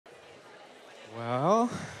Well,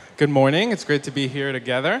 good morning. It's great to be here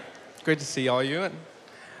together. Great to see all you and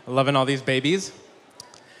loving all these babies.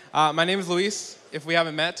 My name is Luis. If we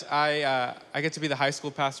haven't met, I get to be the high school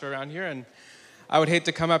pastor around here, and I would hate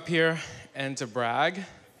to come up here and to brag,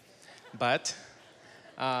 but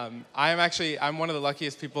I'm one of the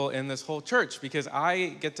luckiest people in this whole church because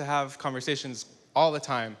I get to have conversations all the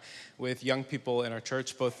time with young people in our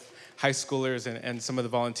church, both high schoolers and some of the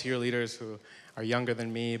volunteer leaders who are younger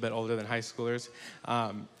than me but older than high schoolers.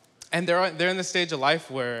 And they're in the stage of life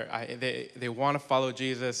where they want to follow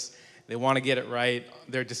Jesus, they want to get it right,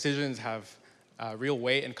 their decisions have real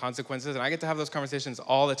weight and consequences, and I get to have those conversations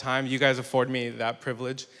all the time. You guys afford me that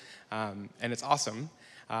privilege, and it's awesome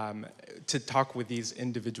to talk with these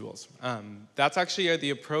individuals. That's actually the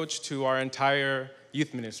approach to our entire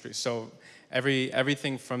youth ministry. So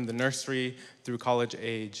everything from the nursery through college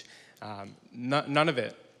age, none of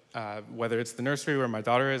it, whether it's the nursery where my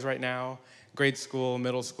daughter is right now, grade school,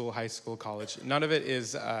 middle school, high school, college, none of it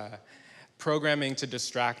is programming to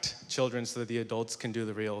distract children so that the adults can do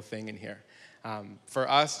the real thing in here. For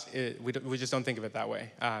us, we just don't think of it that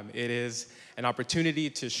way. It is an opportunity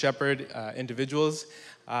to shepherd individuals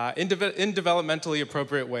in developmentally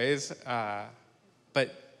appropriate ways,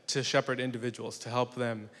 but to shepherd individuals, to help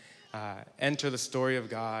them enter the story of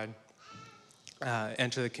God,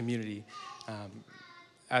 enter the community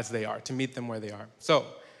as they are, to meet them where they are. So,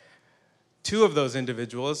 two of those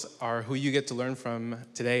individuals are who you get to learn from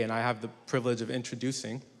today, and I have the privilege of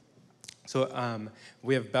introducing. So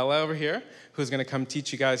we have Bella over here, who's going to come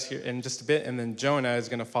teach you guys here in just a bit, and then Jonah is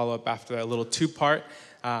going to follow up after that, a little two-part.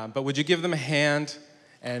 But would you give them a hand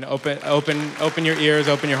and open your ears,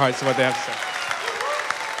 open your hearts to what they have to say?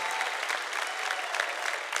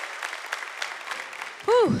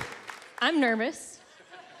 Whew, I'm nervous,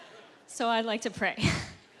 so I'd like to pray.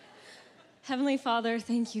 Heavenly Father,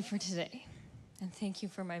 thank you for today, and thank you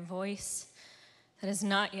for my voice that is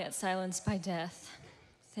not yet silenced by death.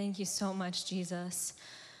 Thank you so much, Jesus,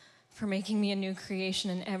 for making me a new creation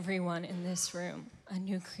and everyone in this room, a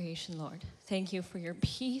new creation, Lord. Thank you for your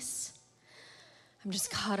peace. I'm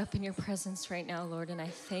just caught up in your presence right now, Lord, and I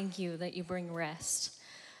thank you that you bring rest.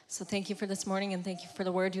 So thank you for this morning, and thank you for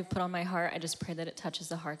the word you've put on my heart. I just pray that it touches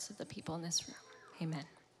the hearts of the people in this room. Amen.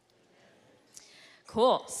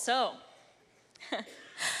 Cool. So,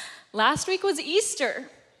 last week was Easter,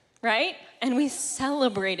 right? And we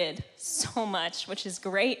celebrated so much, which is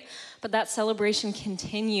great, but that celebration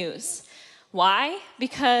continues. Why?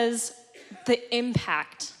 Because the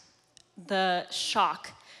impact, the shock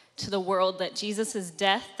to the world that Jesus'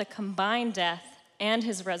 death, the combined death, and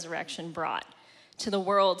his resurrection brought to the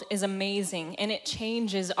world is amazing, and it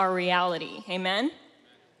changes our reality. Amen?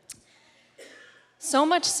 So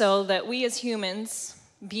much so that we as humans,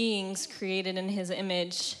 beings created in his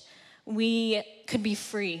image, we could be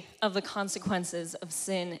free of the consequences of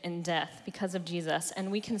sin and death because of Jesus,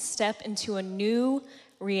 and we can step into a new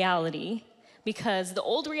reality because the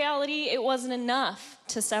old reality, it wasn't enough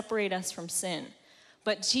to separate us from sin,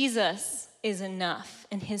 but Jesus is enough,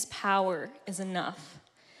 and his power is enough.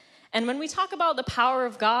 And when we talk about the power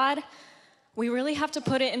of God, we really have to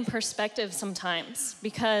put it in perspective sometimes,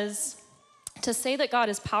 because to say that God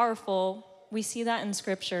is powerful, we see that in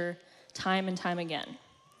Scripture time and time again.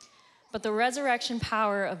 But the resurrection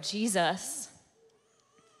power of Jesus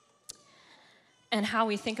and how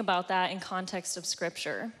we think about that in context of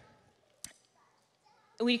Scripture,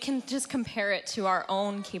 we can just compare it to our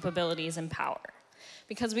own capabilities and power.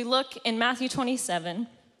 Because we look in Matthew 27,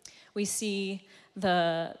 we see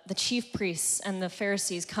the chief priests and the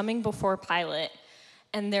Pharisees coming before Pilate,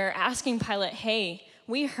 and they're asking Pilate, hey,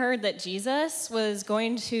 we heard that Jesus was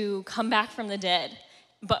going to come back from the dead,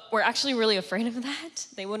 but we're actually really afraid of that.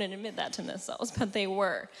 They wouldn't admit that to themselves, but they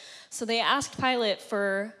were. So they asked Pilate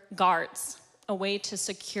for guards, a way to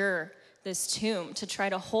secure this tomb, to try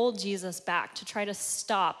to hold Jesus back, to try to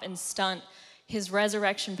stop and stunt his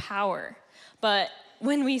resurrection power. But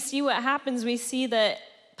when we see what happens, we see that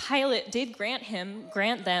Pilate did grant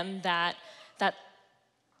them that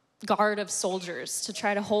guard of soldiers to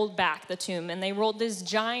try to hold back the tomb. And they rolled this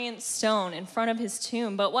giant stone in front of his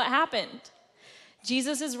tomb. But what happened?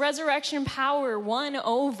 Jesus' resurrection power won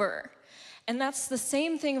over. And that's the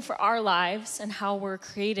same thing for our lives and how we're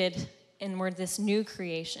created, and we're this new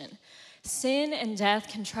creation. Sin and death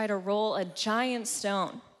can try to roll a giant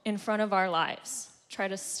stone in front of our lives, try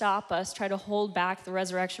to stop us, try to hold back the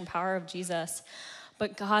resurrection power of Jesus.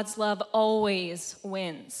 But God's love always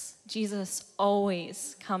wins. Jesus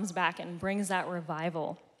always comes back and brings that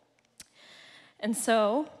revival. And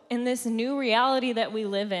so, in this new reality that we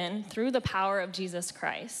live in, through the power of Jesus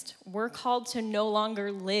Christ, we're called to no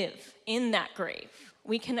longer live in that grave.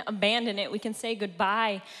 We can abandon it, we can say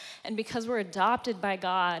goodbye, and because we're adopted by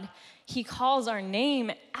God, He calls our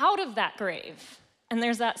name out of that grave. And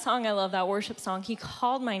there's that song I love, that worship song, He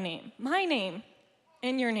called my name,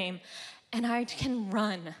 and your name, and I can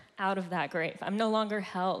run out of that grave. I'm no longer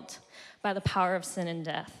held by the power of sin and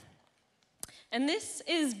death. And this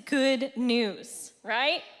is good news,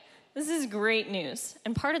 right? This is great news.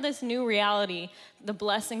 And part of this new reality, the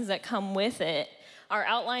blessings that come with it, are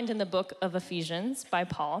outlined in the book of Ephesians by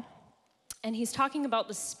Paul. And he's talking about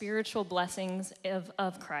the spiritual blessings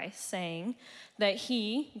of Christ, saying that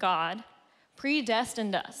He, God,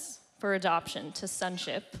 predestined us for adoption to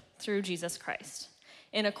sonship through Jesus Christ,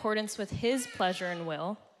 in accordance with His pleasure and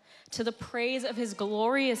will, to the praise of His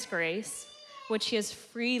glorious grace, which He has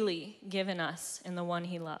freely given us in the one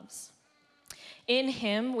He loves. In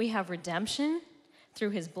Him we have redemption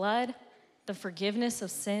through His blood, the forgiveness of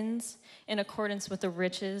sins, in accordance with the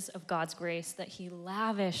riches of God's grace that He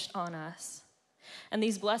lavished on us. And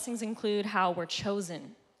these blessings include how we're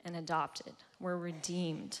chosen and adopted, we're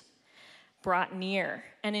redeemed, brought near.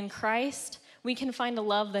 And in Christ, we can find a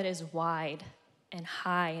love that is wide and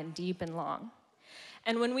high and deep and long.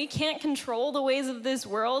 And when we can't control the ways of this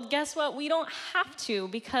world, guess what? We don't have to,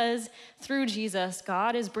 because through Jesus,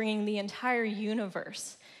 God is bringing the entire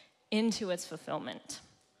universe into its fulfillment.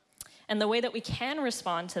 And the way that we can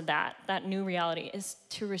respond to that new reality, is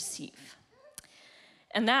to receive.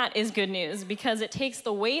 And that is good news, because it takes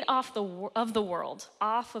the weight off of the world,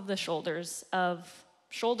 off of the shoulders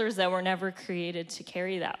that were never created to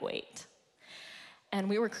carry that weight. And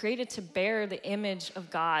we were created to bear the image of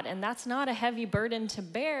God. And that's not a heavy burden to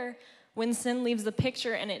bear when sin leaves the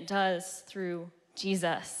picture, and it does through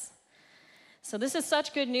Jesus. So this is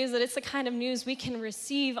such good news that it's the kind of news we can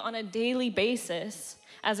receive on a daily basis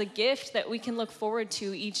as a gift that we can look forward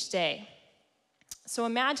to each day. So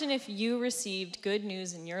imagine if you received good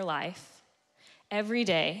news in your life every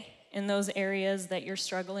day in those areas that you're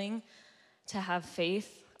struggling to have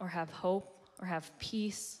faith or have hope or have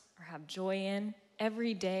peace or have joy in.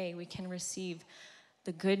 Every day we can receive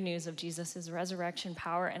the good news of Jesus' resurrection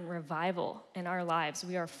power and revival in our lives.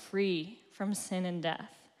 We are free from sin and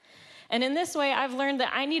death. And in this way, I've learned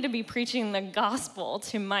that I need to be preaching the gospel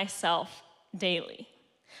to myself daily.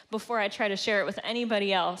 Before I try to share it with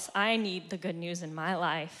anybody else, I need the good news in my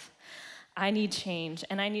life. I need change,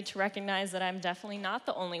 and I need to recognize that I'm definitely not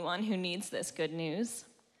the only one who needs this good news.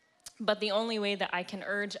 But the only way that I can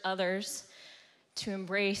urge others to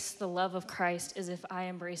embrace the love of Christ is if I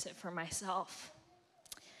embrace it for myself.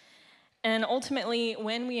 And ultimately,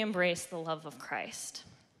 when we embrace the love of Christ,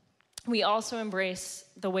 we also embrace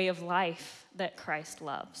the way of life that Christ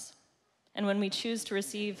loves. And when we choose to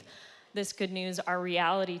receive this good news, our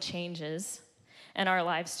reality changes and our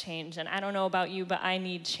lives change. And I don't know about you, but I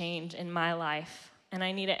need change in my life, and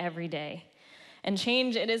I need it every day. And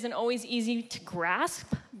change, it isn't always easy to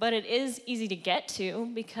grasp, but it is easy to get to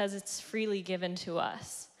because it's freely given to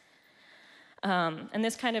us. And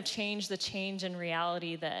this kind of change, the change in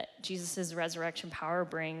reality that Jesus' resurrection power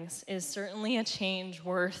brings, is certainly a change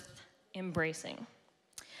worth embracing.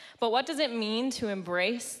 But what does it mean to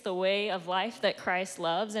embrace the way of life that Christ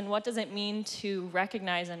loves? And what does it mean to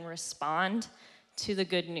recognize and respond to the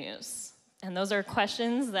good news? And those are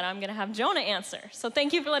questions that I'm going to have Jonah answer. So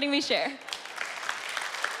thank you for letting me share.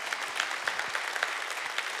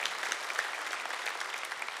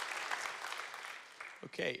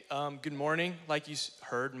 Okay, good morning. Like you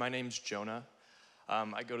heard, my name's Jonah.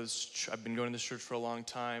 I've been going to this church for a long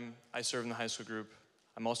time. I serve in the high school group.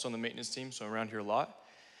 I'm also on the maintenance team, so I'm around here a lot.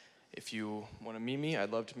 If you want to meet me,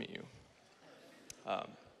 I'd love to meet you.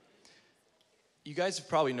 You guys have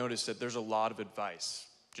probably noticed that there's a lot of advice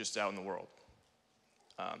just out in the world.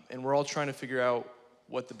 And we're all trying to figure out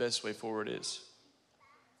what the best way forward is.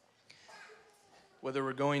 Whether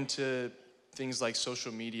we're going to things like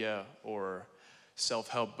social media or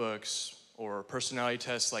self-help books or personality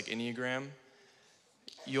tests like Enneagram,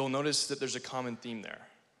 you'll notice that there's a common theme there.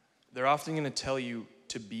 They're often going to tell you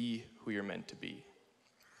to be who you're meant to be.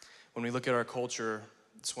 When we look at our culture,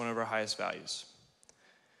 it's one of our highest values.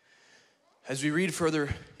 As we read further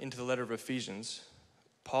into the letter of Ephesians,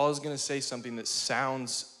 Paul is going to say something that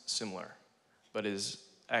sounds similar, but is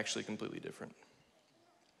actually completely different.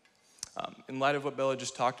 In light of what Bella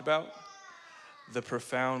just talked about, the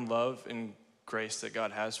profound love and grace that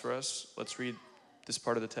God has for us, let's read this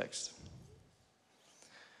part of the text.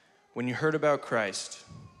 When you heard about Christ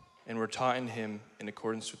and were taught in him in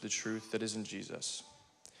accordance with the truth that is in Jesus,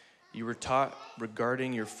 You were taught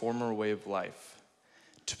regarding your former way of life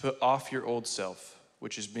to put off your old self,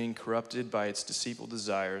 which is being corrupted by its deceitful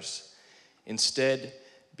desires. Instead,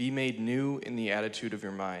 be made new in the attitude of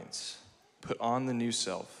your minds. Put on the new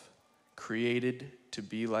self, created to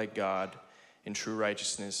be like God in true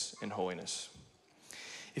righteousness and holiness.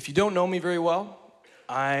 If you don't know me very well,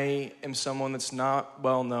 I am someone that's not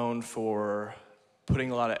well known for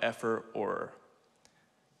putting a lot of effort or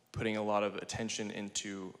putting a lot of attention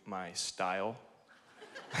into my style.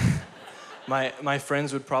 My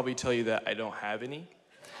friends would probably tell you that I don't have any,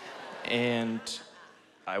 and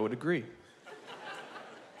I would agree.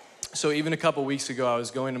 So even a couple weeks ago, I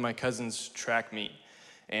was going to my cousin's track meet,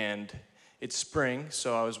 and it's spring,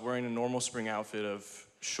 so I was wearing a normal spring outfit of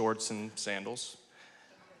shorts and sandals.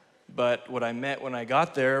 But what I met when I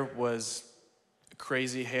got there was a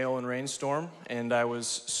crazy hail and rainstorm, and I was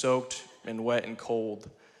soaked and wet and cold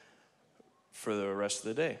for the rest of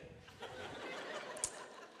the day.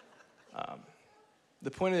 The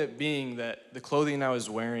point of it being that the clothing I was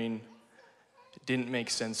wearing didn't make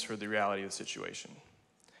sense for the reality of the situation.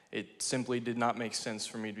 It simply did not make sense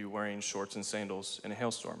for me to be wearing shorts and sandals in a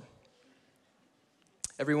hailstorm.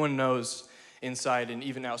 Everyone knows inside and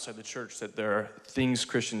even outside the church that there are things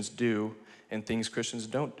Christians do and things Christians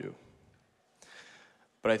don't do.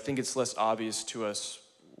 But I think it's less obvious to us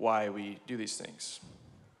why we do these things.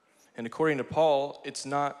 And according to Paul, it's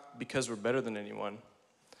not because we're better than anyone,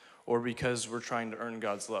 or because we're trying to earn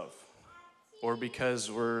God's love, or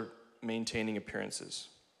because we're maintaining appearances.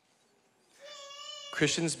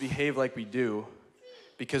 Christians behave like we do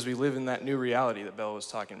because we live in that new reality that Bella was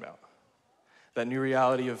talking about. That new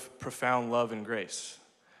reality of profound love and grace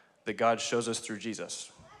that God shows us through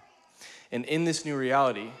Jesus. And in this new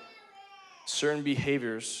reality, certain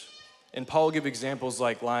behaviors, and Paul will give examples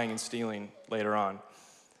like lying and stealing later on,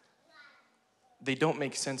 they don't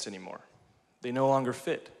make sense anymore. They no longer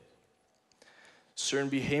fit. Certain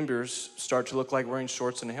behaviors start to look like wearing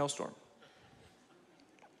shorts in a hailstorm.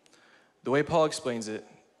 The way Paul explains it,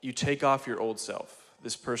 you take off your old self,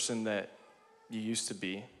 this person that you used to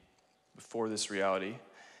be before this reality,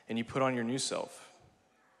 and you put on your new self,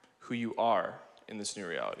 who you are in this new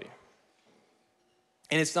reality.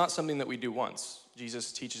 And it's not something that we do once.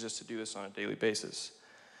 Jesus teaches us to do this on a daily basis.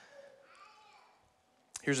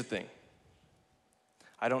 Here's the thing.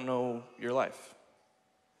 I don't know your life.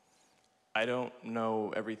 I don't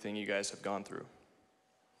know everything you guys have gone through.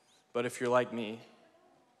 But if you're like me,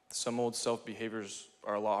 some old self behaviors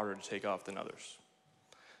are a lot harder to take off than others.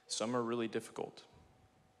 Some are really difficult.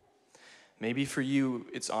 Maybe for you,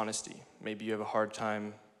 it's honesty. Maybe you have a hard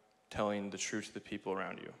time telling the truth to the people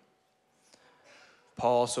around you.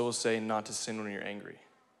 Paul also will say not to sin when you're angry.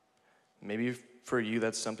 Maybe for you,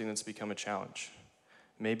 that's something that's become a challenge.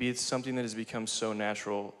 Maybe it's something that has become so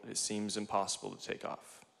natural, it seems impossible to take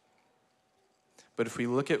off. But if we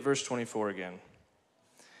look at verse 24 again,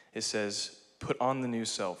 it says, put on the new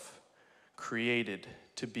self, created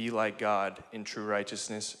to be like God in true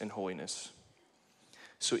righteousness and holiness.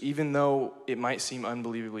 So even though it might seem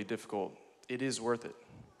unbelievably difficult, it is worth it.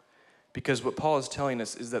 Because what Paul is telling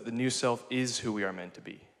us is that the new self is who we are meant to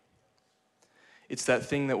be. It's that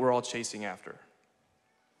thing that we're all chasing after.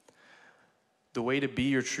 The way to be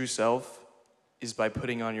your true self is by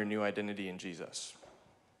putting on your new identity in Jesus.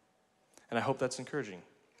 And I hope that's encouraging.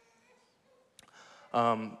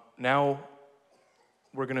 Now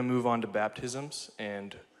we're going to move on to baptisms,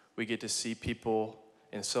 and we get to see people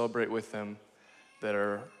and celebrate with them that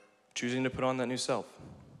are choosing to put on that new self.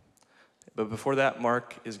 But before that,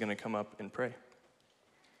 Mark is going to come up and pray.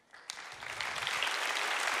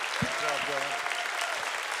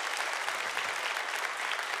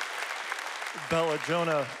 Bella,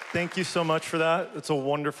 Jonah, thank you so much for that. It's a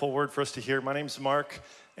wonderful word for us to hear. My name's Mark,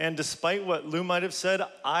 and despite what Lou might have said,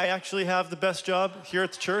 I actually have the best job here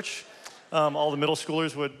at the church. All the middle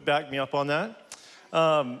schoolers would back me up on that.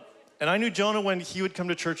 And I knew Jonah when he would come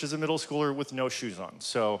to church as a middle schooler with no shoes on,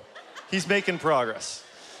 so he's making progress.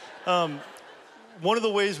 One of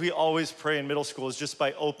the ways we always pray in middle school is just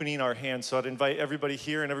by opening our hands. So I'd invite everybody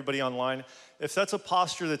here and everybody online, if that's a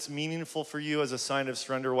posture that's meaningful for you as a sign of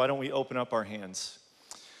surrender, why don't we open up our hands?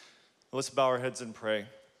 Let's bow our heads and pray.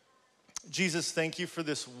 Jesus, thank you for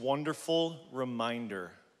this wonderful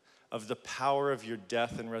reminder of the power of your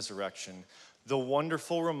death and resurrection. The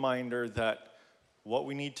wonderful reminder that what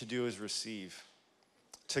we need to do is receive,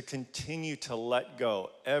 to continue to let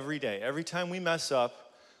go every day. Every time we mess up,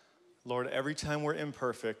 Lord, every time we're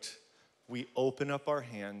imperfect, we open up our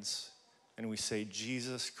hands and we say,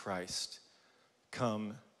 Jesus Christ,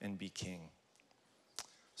 come and be King.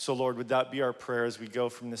 So Lord, would that be our prayer as we go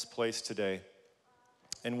from this place today?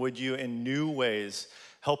 And would you, in new ways,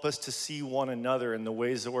 help us to see one another in the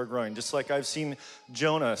ways that we're growing? Just like I've seen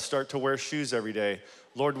Jonah start to wear shoes every day.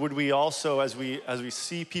 Lord, would we also, as we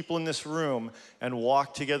see people in this room and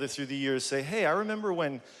walk together through the years, say, hey, I remember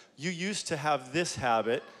when you used to have this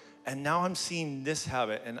habit, and now I'm seeing this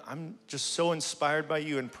habit, and I'm just so inspired by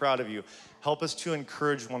you and proud of you. Help us to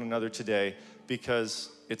encourage one another today, because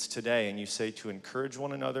it's today, and you say to encourage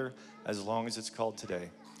one another as long as it's called today.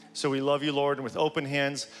 So we love you, Lord, and with open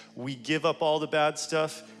hands, we give up all the bad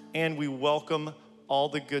stuff, and we welcome all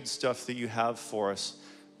the good stuff that you have for us.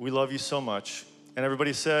 We love you so much. And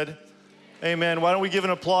everybody said, amen. Why don't we give an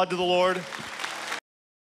applaud to the Lord?